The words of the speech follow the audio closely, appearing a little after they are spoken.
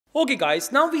Okay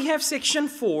guys, now we have section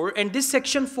 4 and this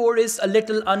section 4 is a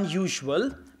little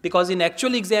unusual because in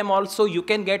actual exam also you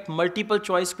can get multiple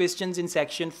choice questions in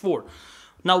section 4.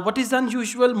 Now what is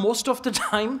unusual? Most of the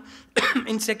time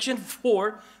in section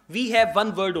 4 we have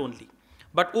one word only.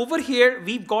 But over here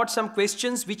we've got some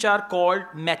questions which are called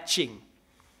matching.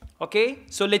 Okay,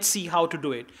 so let's see how to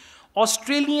do it.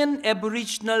 Australian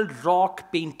Aboriginal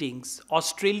rock paintings.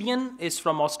 Australian is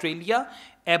from Australia.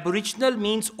 Aboriginal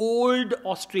means old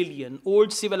Australian,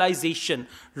 old civilization.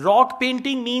 Rock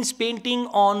painting means painting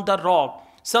on the rock,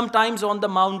 sometimes on the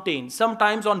mountain,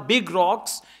 sometimes on big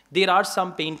rocks. There are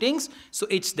some paintings, so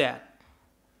it's that.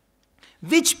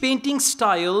 Which painting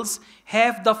styles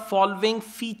have the following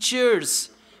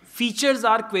features? Features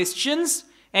are questions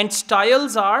and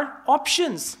styles are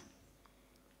options.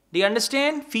 Do you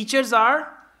understand? Features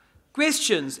are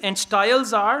questions and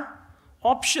styles are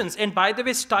options. And by the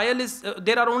way, style is,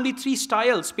 there are only 3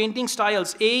 styles, painting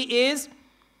styles. A is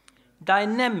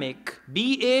dynamic.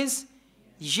 B is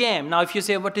yam. Now if you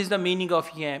say, what is the meaning of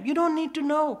yam? You don't need to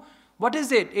know. What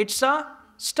is it? It's a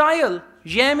style.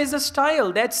 Yam is a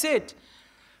style. That's it.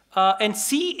 And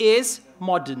C is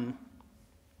modern.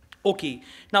 Okay.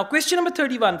 Now question number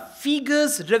 31.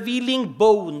 Figures revealing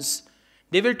bones.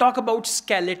 They will talk about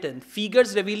skeleton.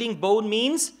 Figures revealing bone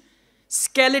means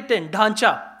skeleton,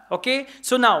 dhancha. Okay,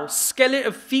 so now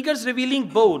figures revealing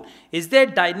bone. Is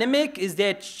that dynamic? Is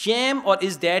that jam? Or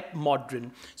is that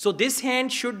modern? So this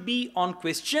hand should be on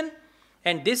question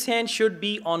and this hand should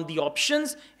be on the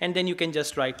options, and then you can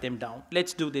just write them down.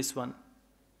 Let's do this one.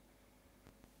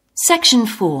 Section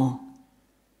 4.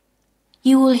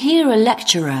 You will hear a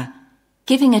lecturer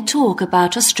giving a talk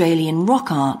about Australian rock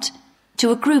art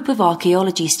to a group of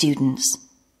archaeology students.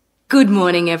 Good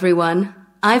morning, everyone.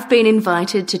 I've been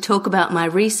invited to talk about my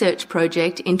research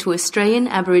project into Australian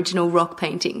Aboriginal rock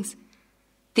paintings.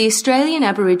 The Australian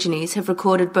Aborigines have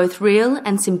recorded both real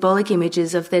and symbolic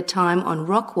images of their time on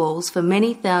rock walls for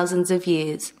many thousands of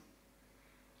years.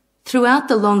 Throughout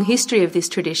the long history of this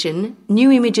tradition,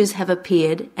 new images have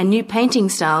appeared and new painting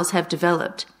styles have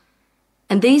developed.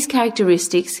 And these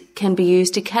characteristics can be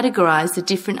used to categorise the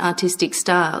different artistic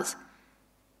styles.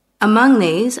 Among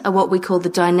these are what we call the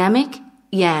dynamic,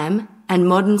 yam, and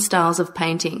modern styles of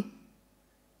painting.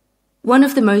 One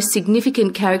of the most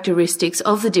significant characteristics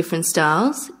of the different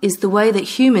styles is the way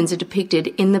that humans are depicted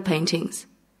in the paintings.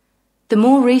 The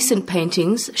more recent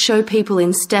paintings show people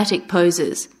in static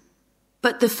poses,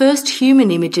 but the first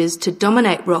human images to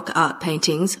dominate rock art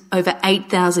paintings over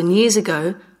 8,000 years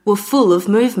ago were full of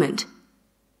movement.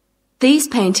 These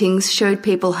paintings showed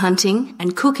people hunting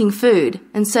and cooking food,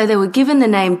 and so they were given the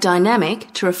name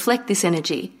dynamic to reflect this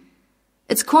energy.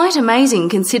 It's quite amazing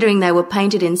considering they were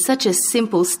painted in such a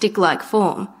simple stick-like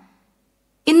form.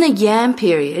 In the yam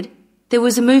period, there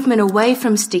was a movement away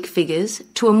from stick figures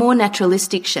to a more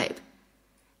naturalistic shape.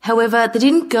 However, they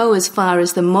didn't go as far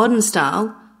as the modern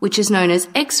style, which is known as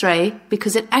X-ray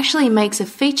because it actually makes a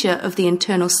feature of the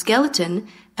internal skeleton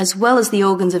as well as the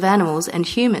organs of animals and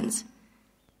humans.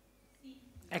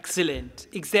 Excellent.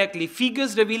 Exactly.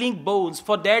 Figures revealing bones.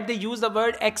 For that they use the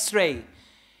word X-ray.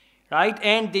 Right?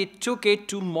 And they took it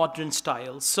to modern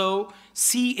style. So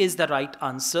C is the right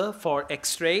answer for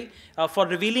X-ray. For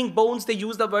revealing bones, they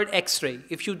use the word X-ray.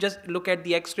 If you just look at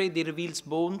the X-ray, they reveal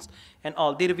bones and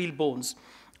all. They reveal bones.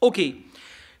 Okay.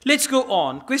 Let's go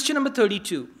on. Question number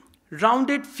 32.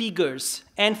 Rounded figures.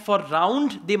 And for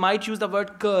round, they might use the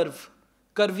word curve.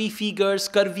 Curvy figures,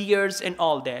 curviers and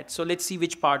all that. So let's see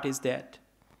which part is that.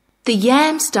 The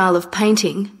yam style of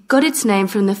painting got its name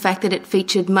from the fact that it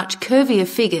featured much curvier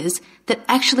figures that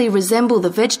actually resemble the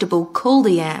vegetable called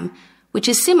a yam, which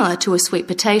is similar to a sweet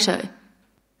potato.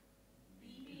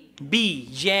 B,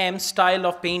 yam style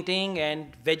of painting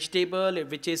and vegetable,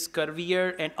 which is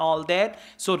curvier and all that.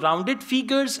 So rounded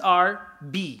figures are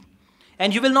B.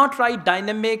 And you will not write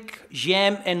dynamic,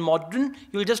 yam and modern.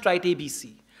 You will just write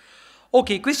ABC.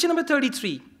 Okay, question number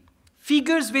 33.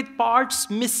 Figures with parts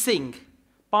missing.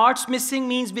 Parts missing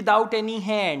means without any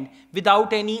hand,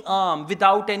 without any arm,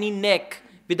 without any neck,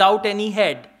 without any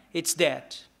head. It's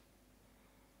that.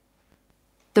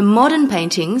 The modern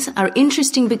paintings are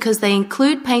interesting because they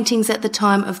include paintings at the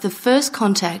time of the first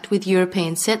contact with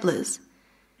European settlers.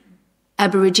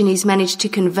 Aborigines managed to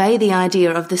convey the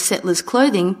idea of the settlers'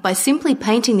 clothing by simply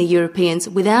painting the Europeans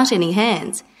without any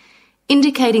hands,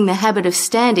 indicating the habit of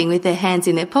standing with their hands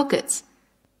in their pockets.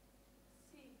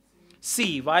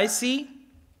 C. Why C?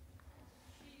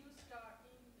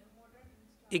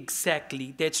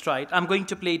 Exactly, that's right. I'm going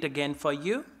to play it again for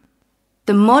you.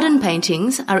 The modern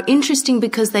paintings are interesting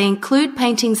because they include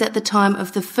paintings at the time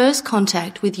of the first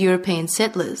contact with European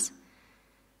settlers.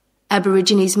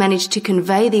 Aborigines managed to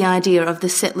convey the idea of the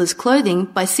settlers' clothing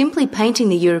by simply painting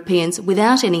the Europeans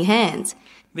without any hands.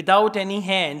 Without any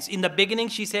hands. In the beginning,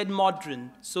 she said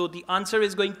modern. So the answer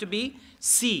is going to be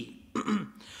C.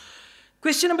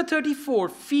 Question number 34.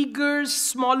 Figures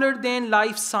smaller than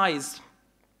life size.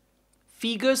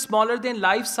 Figures smaller than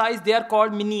life size, they are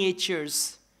called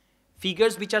miniatures.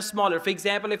 Figures which are smaller. For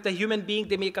example, if the human being,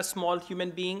 they make a small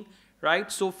human being,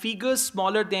 right? So figures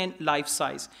smaller than life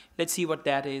size. Let's see what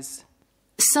that is.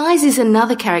 Size is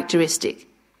another characteristic.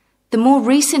 The more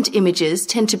recent images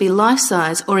tend to be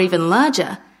life-size or even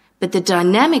larger, but the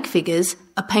dynamic figures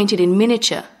are painted in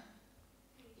miniature.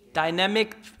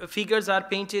 Dynamic figures are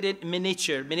painted in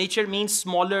miniature. Miniature means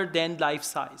smaller than life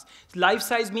size. Life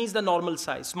size means the normal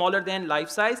size. Smaller than life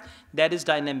size, that is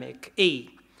dynamic. A.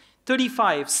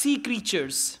 35. Sea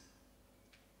creatures.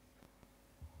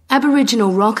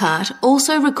 Aboriginal rock art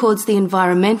also records the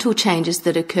environmental changes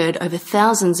that occurred over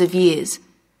thousands of years.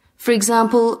 For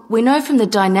example, we know from the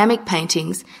dynamic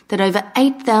paintings that over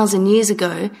 8,000 years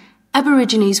ago,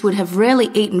 Aborigines would have rarely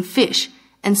eaten fish,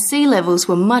 and sea levels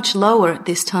were much lower at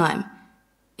this time.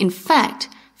 In fact,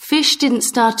 fish didn't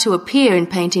start to appear in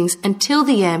paintings until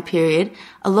the Yam period,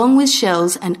 along with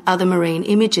shells and other marine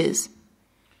images.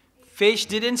 Fish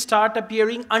didn't start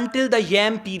appearing until the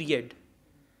Yam period.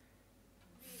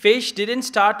 Fish didn't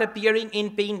start appearing in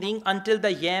painting until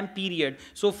the Yam period.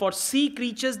 So for sea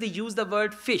creatures, they use the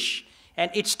word fish,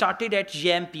 and it started at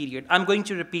Yam period. I'm going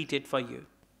to repeat it for you.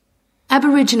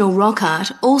 Aboriginal rock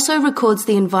art also records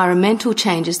the environmental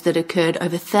changes that occurred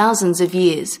over thousands of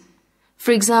years.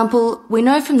 For example, we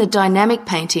know from the dynamic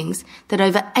paintings that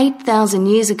over 8,000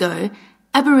 years ago,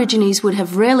 Aborigines would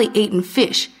have rarely eaten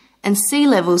fish, and sea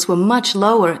levels were much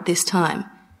lower at this time.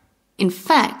 In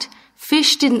fact,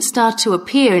 fish didn't start to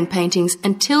appear in paintings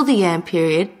until the Yam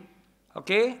period.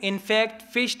 Okay, in fact,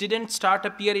 fish didn't start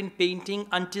appear in painting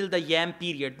until the Yam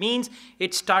period. Means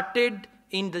it started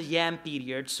in the Yam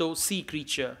period, so sea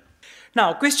creature.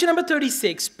 Now, question number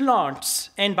 36, plants.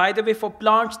 And by the way, for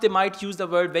plants, they might use the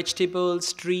word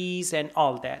vegetables, trees, and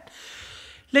all that.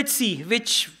 Let's see,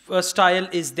 which style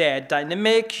is that?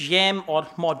 Dynamic, Yam, or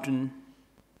modern?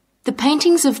 The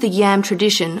paintings of the Yam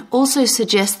tradition also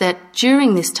suggest that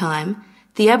during this time,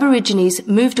 the Aborigines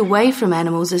moved away from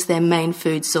animals as their main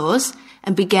food source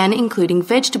and began including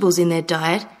vegetables in their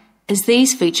diet, as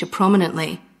these feature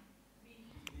prominently.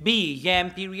 B, Yam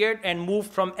period, and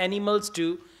moved from animals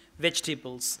to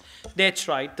vegetables. That's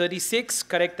right, 36,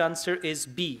 correct answer is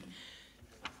B.